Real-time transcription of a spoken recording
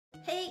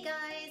Hey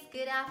guys,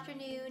 good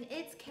afternoon.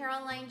 It's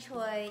Caroline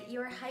Choi,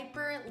 your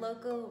hyper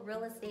local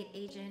real estate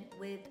agent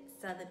with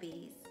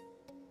Sotheby's.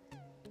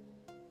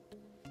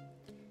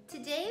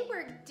 Today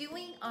we're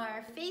doing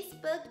our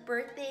Facebook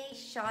birthday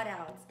shout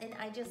outs, and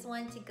I just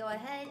wanted to go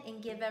ahead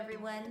and give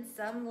everyone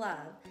some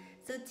love.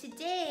 So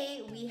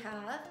today we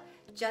have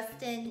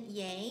Justin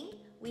Yang,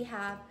 we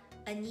have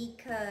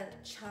Anika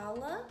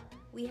Chala,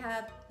 we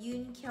have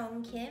Yoon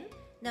Kyung Kim.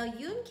 Now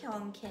Yoon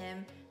Kyung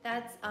Kim,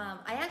 that's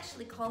I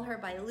actually call her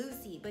by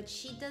Lucy, but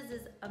she does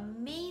this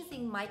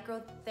amazing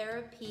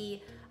microtherapy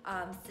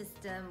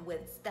system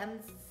with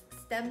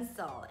stem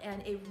cell,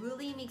 and it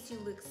really makes you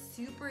look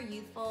super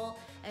youthful,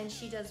 and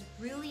she does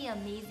really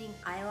amazing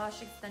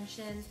eyelash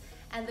extensions.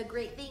 And the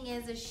great thing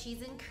is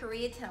she's in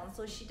Koreatown,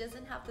 so she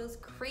doesn't have those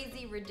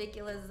crazy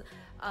ridiculous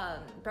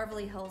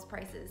Beverly Hills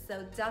prices.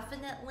 So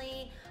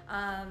definitely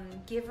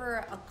give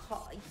her a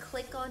call,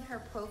 click on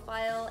her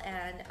profile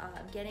and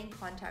get in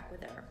contact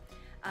with her.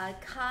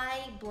 Kai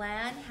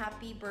Bland,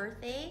 happy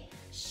birthday.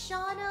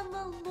 Shauna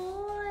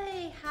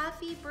Malloy,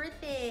 happy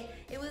birthday.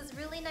 It was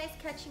really nice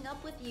catching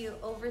up with you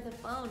over the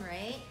phone,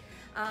 right?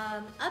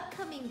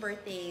 Upcoming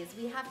birthdays,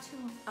 we have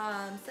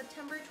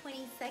September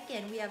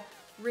 22nd, we have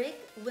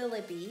Rick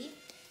Willoughby,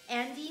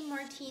 Andy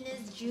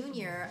Martinez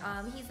Jr.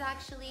 He's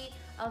actually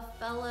a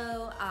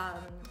fellow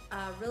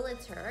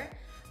realtor.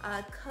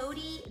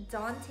 Cody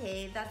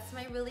Dante, that's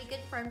my really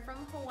good friend from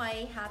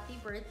Hawaii, happy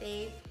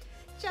birthday.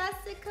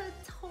 Jessica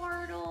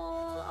Tartle,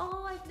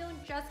 oh, I've known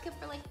Jessica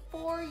for like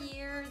 4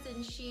 years,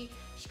 and she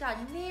got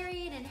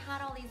married and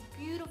had all these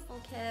beautiful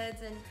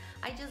kids, and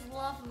I just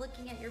love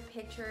looking at your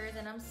pictures,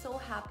 and I'm so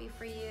happy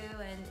for you,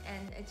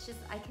 and it's just,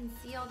 I can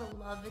see all the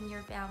love in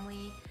your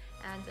family,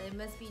 and it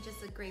must be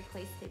just a great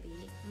place to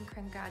be, and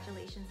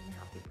congratulations and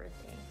happy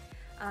birthday.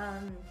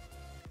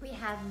 We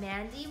have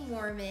Mandy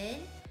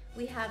Mormon,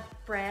 we have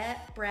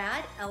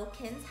Brad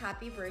Elkins,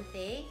 happy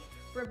birthday.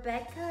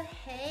 Rebecca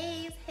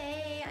Hayes,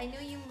 hey, I know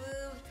you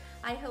moved.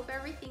 I hope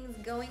everything's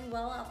going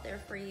well out there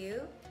for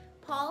you.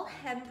 Paul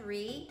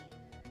Hembry,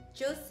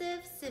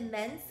 Joseph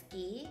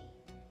Simensky,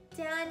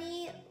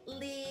 Danny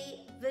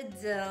Lee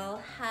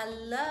Vidal,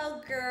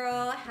 hello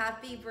girl,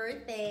 happy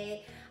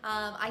birthday.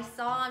 I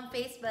saw on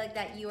Facebook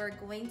that you are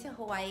going to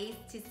Hawaii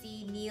to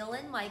see Neil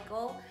and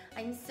Michael.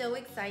 I'm so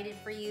excited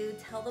for you.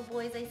 Tell the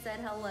boys I said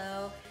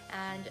hello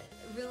and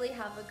really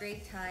have a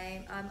great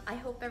time. I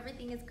hope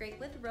everything is great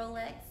with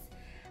Rolex.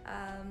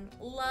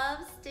 Love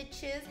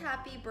Stitches,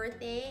 happy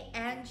birthday.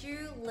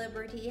 Andrew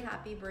Liberty,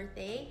 happy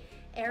birthday.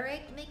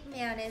 Eric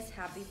McManus,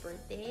 happy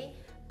birthday.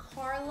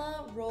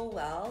 Carla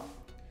Rowell.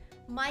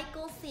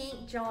 Michael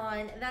St.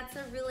 John, that's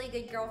a really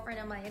good girlfriend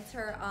of mine. It's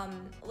her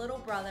little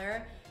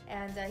brother,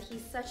 and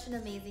he's such an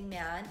amazing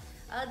man.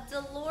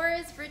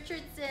 Dolores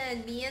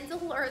Richardson, me and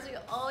Dolores, we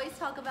always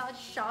talk about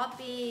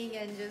shopping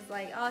and just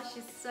like, oh,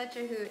 she's such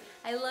a hoot.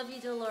 I love you,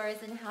 Dolores,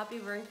 and happy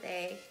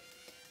birthday.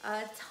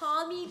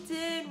 Tommy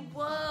Din,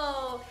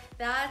 whoa,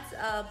 that's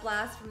a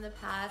blast from the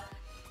past.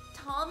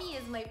 Tommy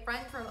is my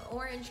friend from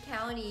Orange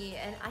County,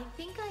 and I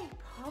think I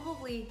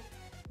probably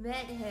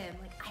met him,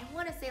 like, I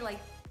want to say like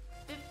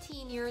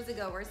 15 years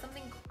ago or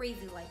something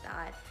crazy like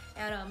that.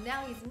 And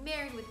now he's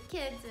married with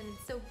kids, and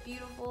it's so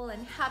beautiful,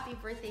 and happy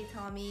birthday,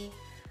 Tommy.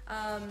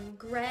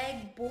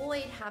 Greg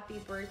Boyd, happy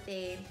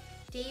birthday.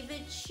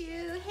 David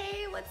Chu,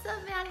 hey, what's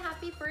up, man?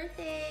 Happy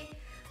birthday.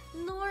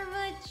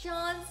 Norma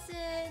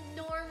Johnson,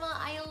 Norma,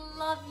 I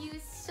love you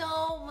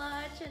so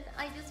much, and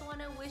I just want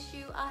to wish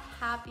you a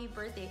happy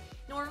birthday.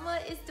 Norma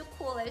is the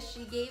coolest.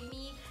 She gave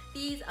me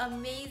these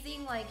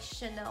amazing like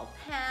Chanel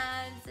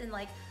pants and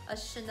like a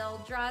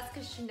Chanel dress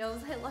because she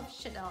knows I love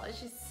Chanel.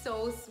 She's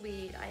so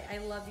sweet. I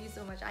love you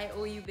so much. I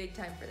owe you big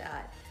time for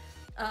that.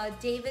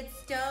 David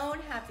Stone,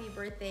 happy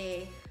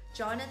birthday.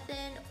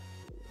 Jonathan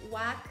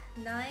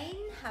Wack9,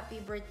 happy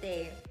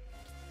birthday.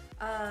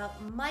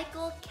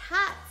 Michael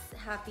Katz,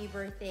 happy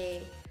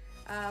birthday.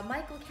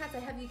 Michael Katz, I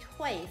have you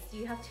twice. Do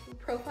you have 2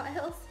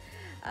 profiles?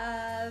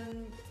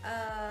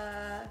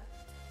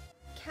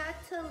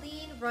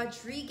 Cataline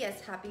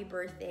Rodriguez, happy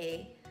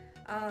birthday.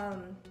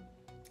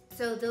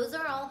 So those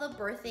are all the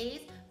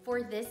birthdays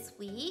for this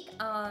week.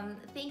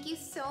 Thank you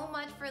so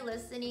much for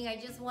listening. I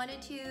just wanted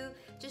to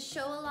just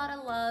show a lot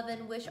of love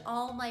and wish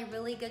all my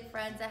really good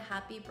friends a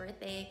happy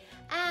birthday.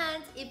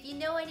 And if you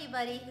know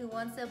anybody who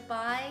wants to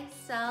buy,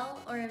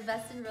 sell, or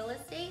invest in real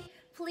estate,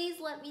 please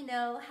let me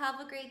know. Have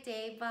a great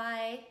day.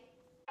 Bye.